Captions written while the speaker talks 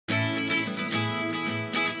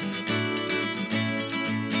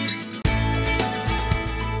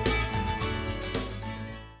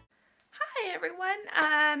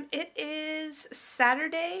everyone. It is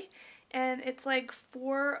Saturday and it's like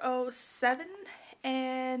 4:07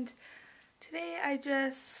 and today I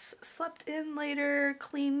just slept in later,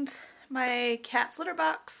 cleaned my cat's litter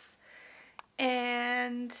box,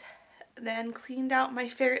 and then cleaned out my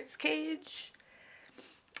ferret's cage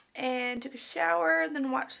and took a shower and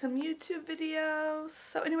then watched some YouTube videos.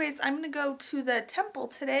 So anyways, I'm gonna go to the temple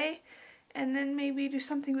today and then maybe do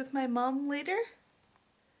something with my mom later.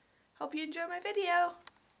 Hope you enjoy my video.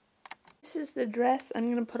 This is the dress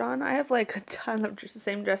I'm going to put on. I have like a ton of just the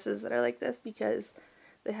same dresses that are like this because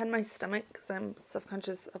they had my stomach, because I'm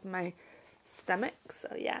self-conscious of my stomach.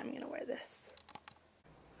 So yeah, I'm going to wear this.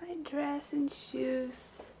 My dress and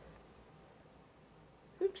shoes.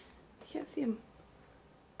 Oops, you can't see them.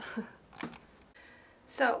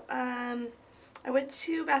 So, I went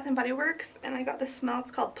to Bath & Body Works and I got this smell. It's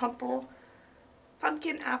called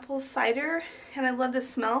Pumpkin Apple Cider, and I love this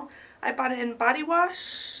smell. I bought it in body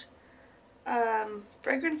wash,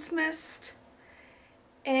 fragrance mist,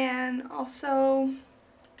 and also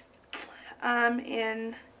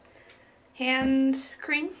in hand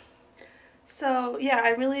cream. So yeah, I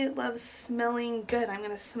really love smelling good. I'm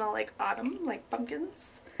gonna smell like autumn, like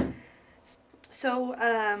pumpkins. So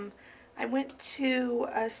I went to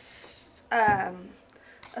a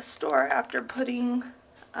store after putting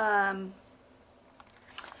some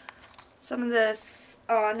of this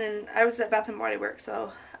on, and I was at Bath & Body Works,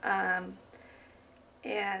 so I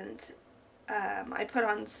put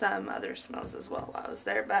on some other smells as well while I was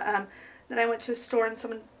there, but then I went to a store and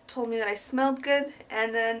someone told me that I smelled good,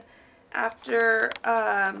 and then after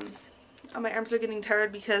my arms are getting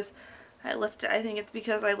tired because I think it's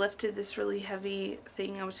because I lifted this really heavy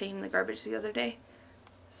thing I was taking in the garbage the other day,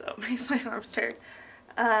 so it makes my arms tired.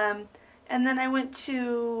 And then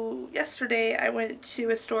yesterday I went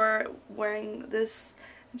to a store wearing this,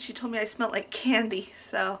 and she told me I smelled like candy,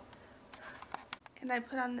 so. And I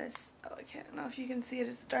put on this, oh, I can't know if you can see it,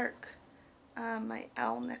 it's dark, my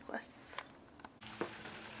owl necklace.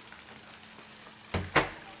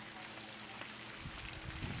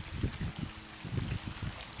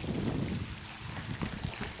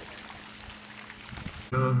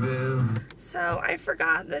 So I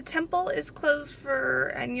forgot, the temple is closed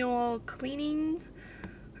for annual cleaning,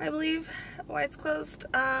 I believe, why it's closed.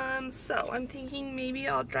 So I'm thinking maybe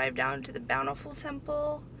I'll drive down to the Bountiful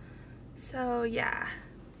Temple. So yeah,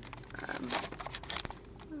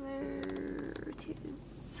 there it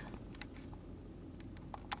is.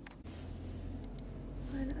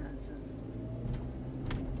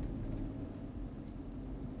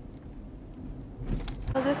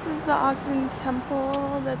 So this is the Ogden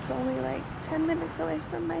Temple that's only like 10 minutes away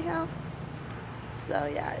from my house. So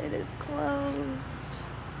yeah, it is closed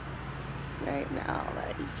right now,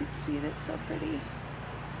 but you can see it, it's so pretty.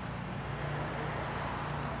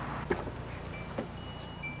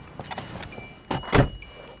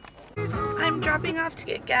 I'm dropping off to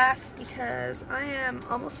get gas because I am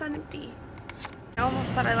almost on empty. I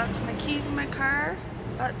almost thought I left my keys in my car,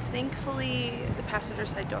 but thankfully the passenger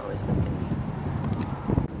side door was open.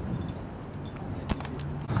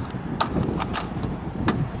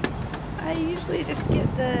 I usually just get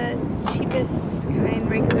the cheapest kind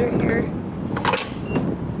regular here.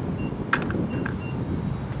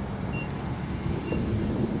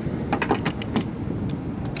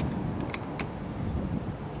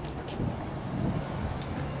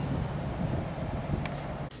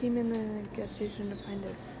 Came in the gas station to find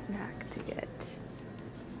a snack to get.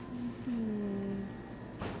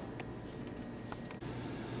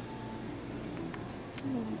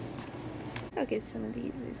 I'll get some of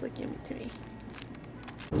these look yummy to me.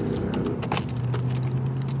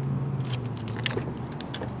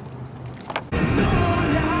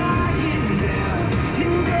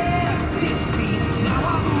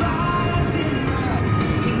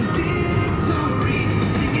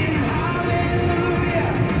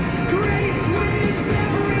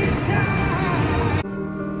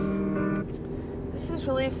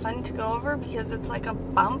 Fun to go over because it's like a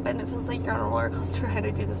bump and it feels like you're on a roller coaster ride. I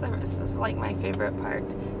do this. This is like my favorite part.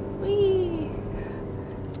 Whee!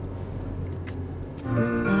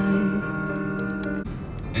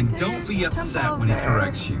 And don't be upset when he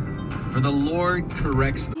corrects you, for the Lord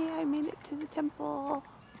corrects the... Yeah, I made it to the temple.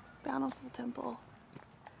 Bountiful Temple.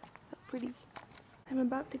 So pretty. I'm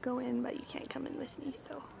about to go in, but you can't come in with me,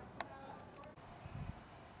 so.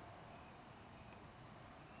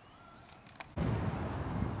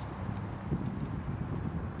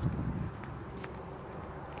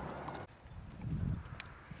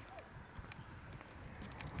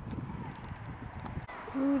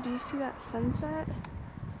 Ooh, do you see that sunset?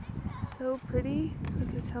 So pretty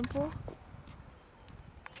with the temple.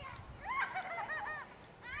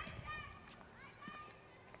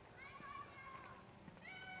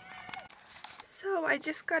 So I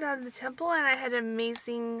just got out of the temple and I had an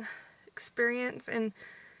amazing experience and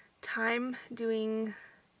time doing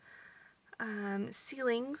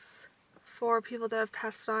sealings for people that have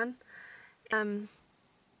passed on.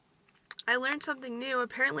 I learned something new.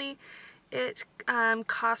 Apparently it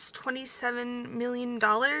cost $27 million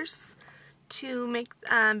to make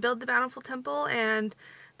build the Bountiful Temple, and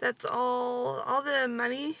that's all the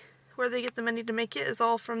money, where they get the money to make it, is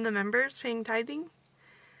all from the members paying tithing.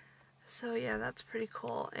 So yeah, that's pretty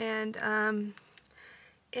cool. And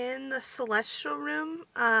in the celestial room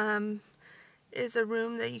is a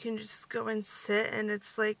room that you can just go and sit, and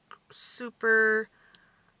it's like super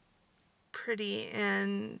pretty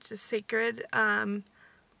and just sacred. They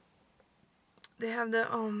have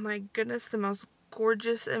the, oh my goodness, the most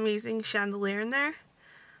gorgeous, amazing chandelier in there.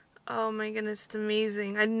 Oh my goodness, it's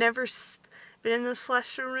amazing. I've never been in the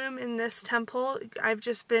celestial room in this temple. I've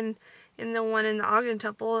just been in the one in the Ogden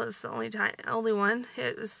temple. It's the only one.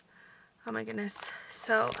 It was, oh my goodness.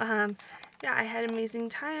 So yeah, I had an amazing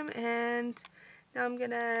time, and now I'm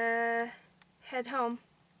gonna head home.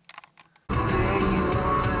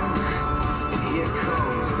 Here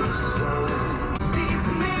comes the sun.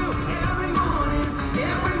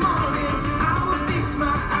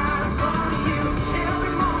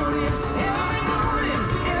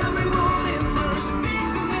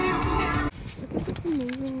 Look at this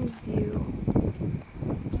amazing view.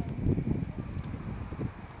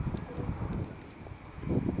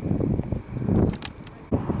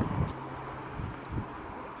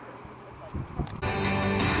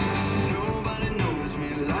 Nobody knows me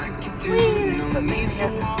like you do. No need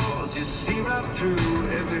for walls, you see right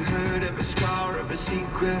through every hurt, every scar, every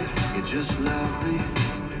secret. You just love me.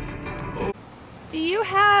 Do you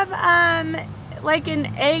have like an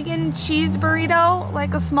egg and cheese burrito,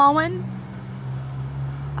 like a small one?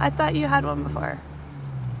 I thought you had one before.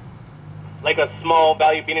 Like a small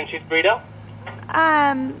value bean and cheese burrito?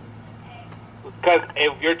 Because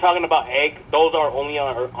if you're talking about egg, those are only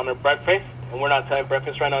on our breakfast, and we're not selling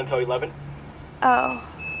breakfast right now until 11. Oh.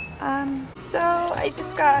 So I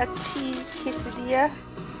just got a cheese quesadilla,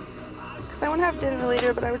 because I want to have dinner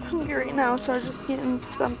later, but I was hungry right now, so I was just getting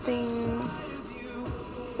something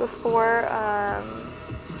before I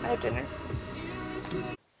have dinner.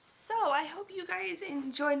 So I hope you guys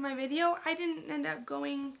enjoyed my video. I didn't end up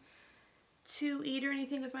going to eat or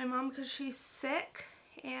anything with my mom because she's sick,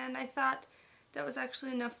 and I thought that was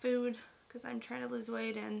actually enough food because I'm trying to lose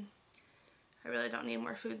weight and I really don't need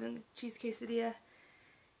more food than the cheese quesadilla.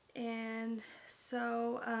 And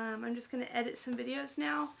so I'm just going to edit some videos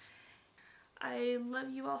now. I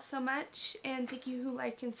love you all so much, and thank you who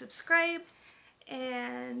like and subscribe,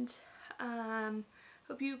 and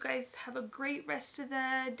hope you guys have a great rest of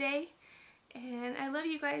the day, and I love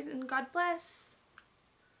you guys, and God bless.